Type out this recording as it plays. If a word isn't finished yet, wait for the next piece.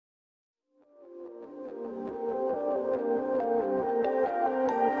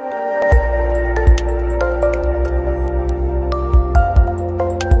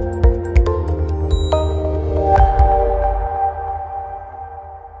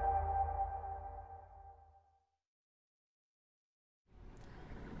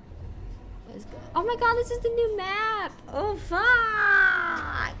Oh my god, this is the new map! Oh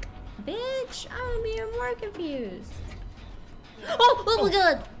fuck! Bitch, I'm gonna be even more confused. Oh my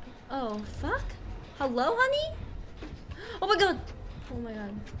god! Oh fuck? Hello, honey? Oh my god! Oh my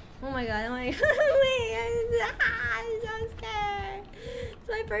god. Oh my god, oh my god. I'm so scared. It's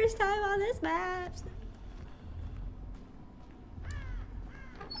my first time on this map.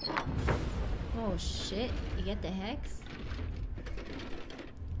 Oh shit, you get the hex?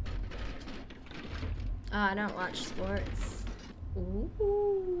 Oh, I don't watch sports.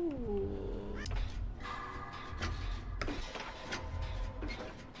 Ooh.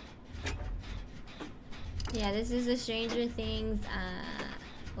 Yeah, this is a Stranger Things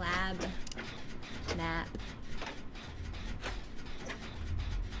lab map.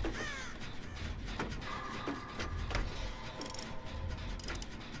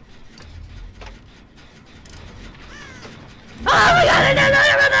 Oh my god!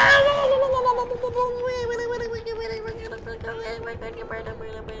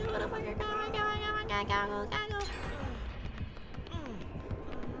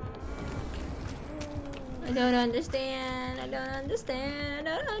 I don't understand. I don't understand.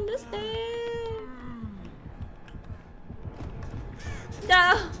 I don't understand.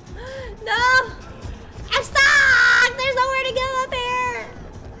 No! No! I'm stuck! There's nowhere to go up here!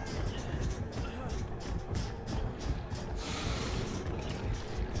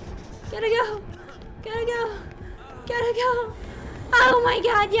 Gotta go! Gotta go! Gotta go! Oh my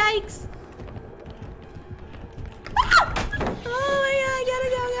god, yikes! Ah! Oh my god, gotta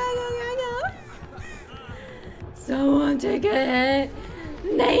go, gotta go, gotta go! Someone take a hit!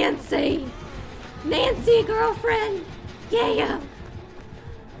 Nancy! Nancy, girlfriend! Yeah!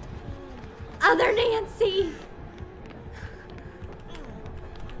 Other Nancy!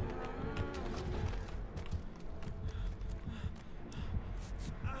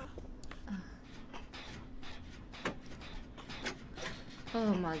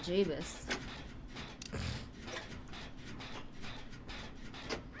 Oh my Jeebus.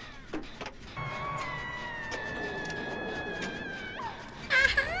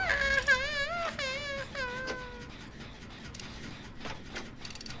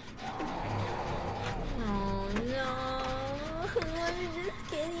 Oh no. I'm just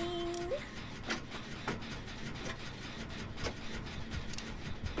kidding.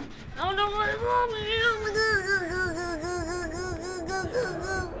 Oh no, what is wrong with you?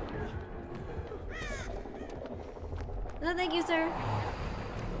 No, thank you, sir.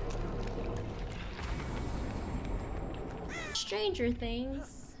 Stranger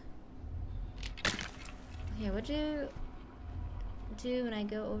Things. Okay, what do you do when I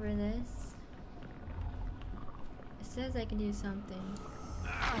go over this? It says I can do something.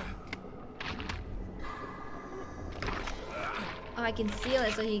 Oh, I can seal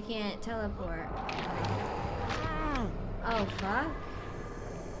it so he can't teleport. Oh, fuck.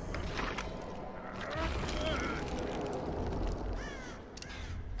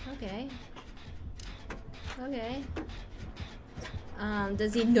 Okay. Okay.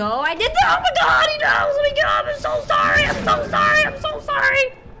 Does he know I did that? Oh my god, he knows! Oh my god, I'm so sorry! I'm so sorry! I'm so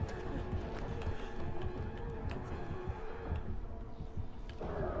sorry!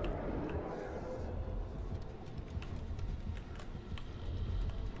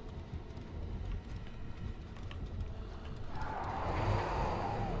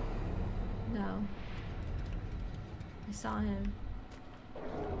 No. I saw him.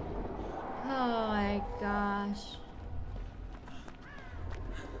 Oh my gosh.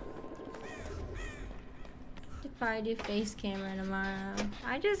 Could probably do face camera tomorrow.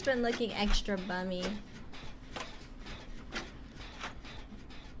 I've just been looking extra bummy.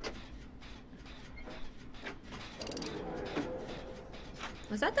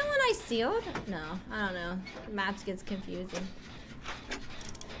 Was that the one I sealed? No, I don't know. The maps gets confusing.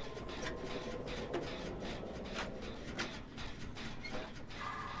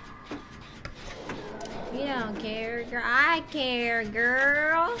 You don't care, girl. I care,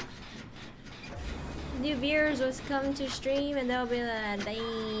 girl. New viewers will come to stream and they'll be like,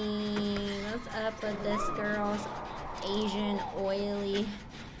 dang, what's up with this girl's Asian oily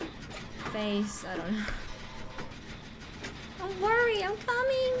face? I don't know. Don't worry, I'm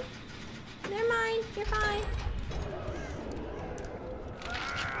coming. Never mind, you're fine.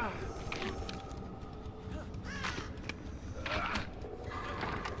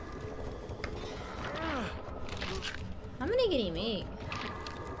 How many can he make?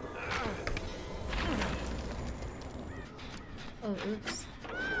 Oh, oops.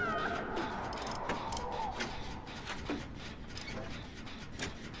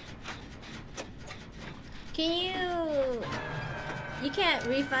 Can you You can't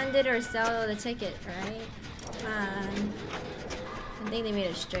refund it or sell the ticket, right? I think they made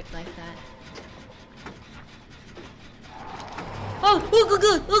it strict like that. Oh,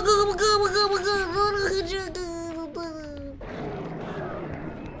 good.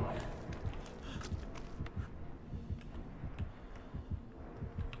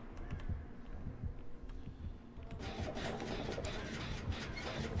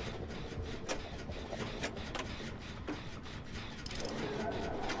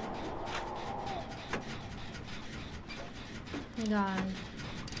 My God.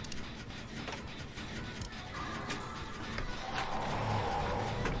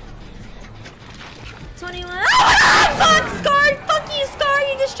 Ah, fuck, Scar! Fuck you, Scar!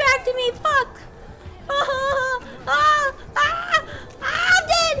 You distracted me! Fuck! I'm dead! I'm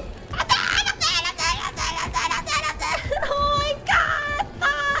dead! Oh my God!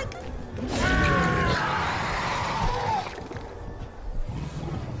 Fuck!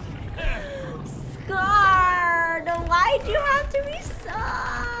 Scar! Why'd you have to be sub?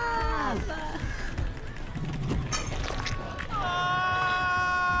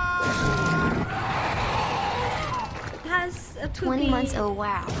 Has a 20 months, oh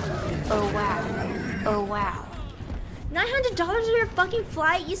wow. Oh wow. Oh wow. $900 for your fucking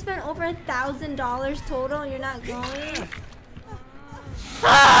flight? You spent over $1,000 total and you're not going?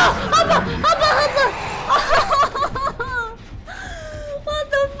 What the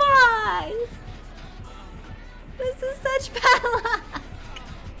fuck? This is such bad luck.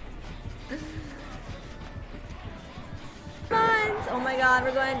 Oh my God,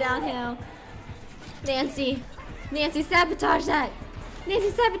 we're going downhill. Nancy, sabotage that. Nancy,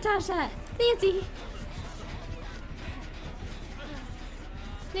 sabotage that. Nancy.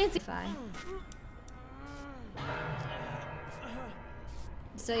 Fine.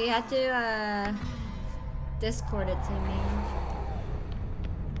 So you have to Discord it to me.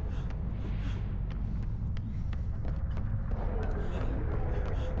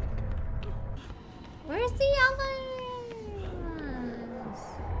 Where's the other ones?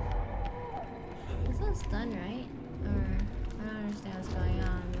 This one's done, right? Or I don't understand what's going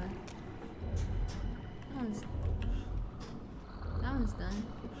on, but that one's done.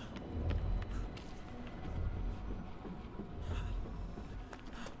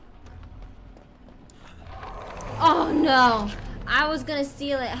 Oh no! I was gonna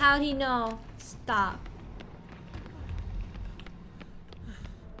steal it. How'd he know? Stop.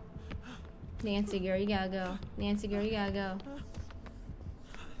 Nancy girl, you gotta go. Nancy girl, you gotta go.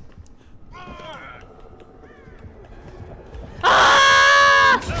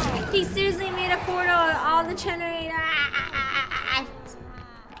 Ah! He seriously made a portal on the generator.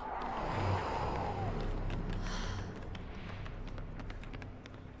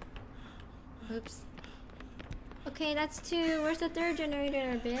 Oops. Okay, that's 2. Where's the 3rd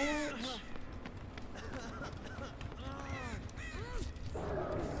generator, bitch?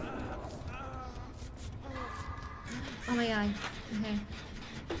 Oh my God. Okay.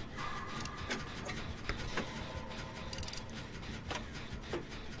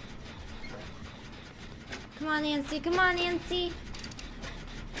 Come on, Nancy. Come on, Nancy.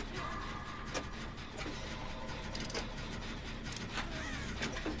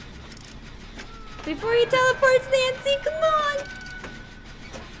 Before he teleports, Nancy, come on.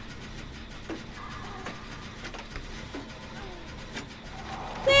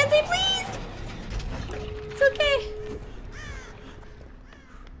 Nancy, please. It's okay.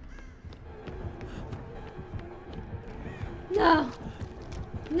 No.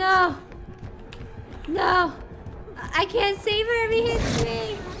 No. No. I can't save her if he hits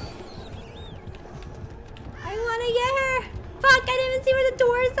me. I want to get her. Fuck, I didn't even see where the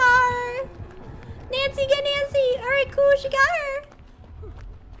doors are. Nancy, get Nancy. Alright, cool, she got her.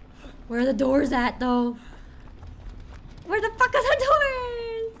 Where are the doors at, though? Where the fuck are the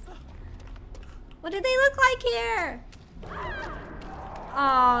doors? What do they look like here?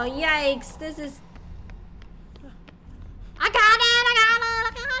 Oh, yikes. This is... I got it!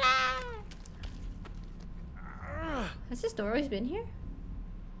 Has this door always been here?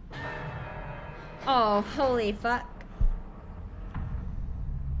 Oh, holy fuck.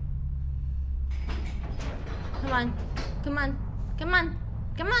 Come on. Come on. Come on.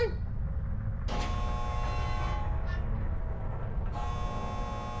 Come on.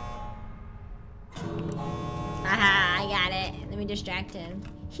 Aha, I got it. Let me distract him.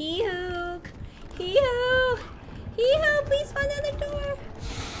 Hee-hoo. Hee-hoo. Hee-hoo, please find the other door.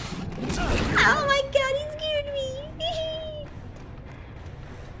 Oh my God, he scared me.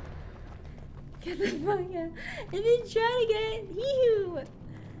 Get the fuck out. And then try to get it. Hee-hoo.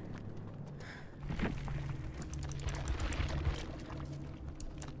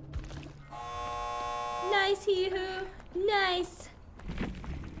 Nice hee-hoo. Nice.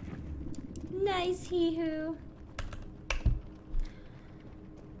 Nice hee-hoo.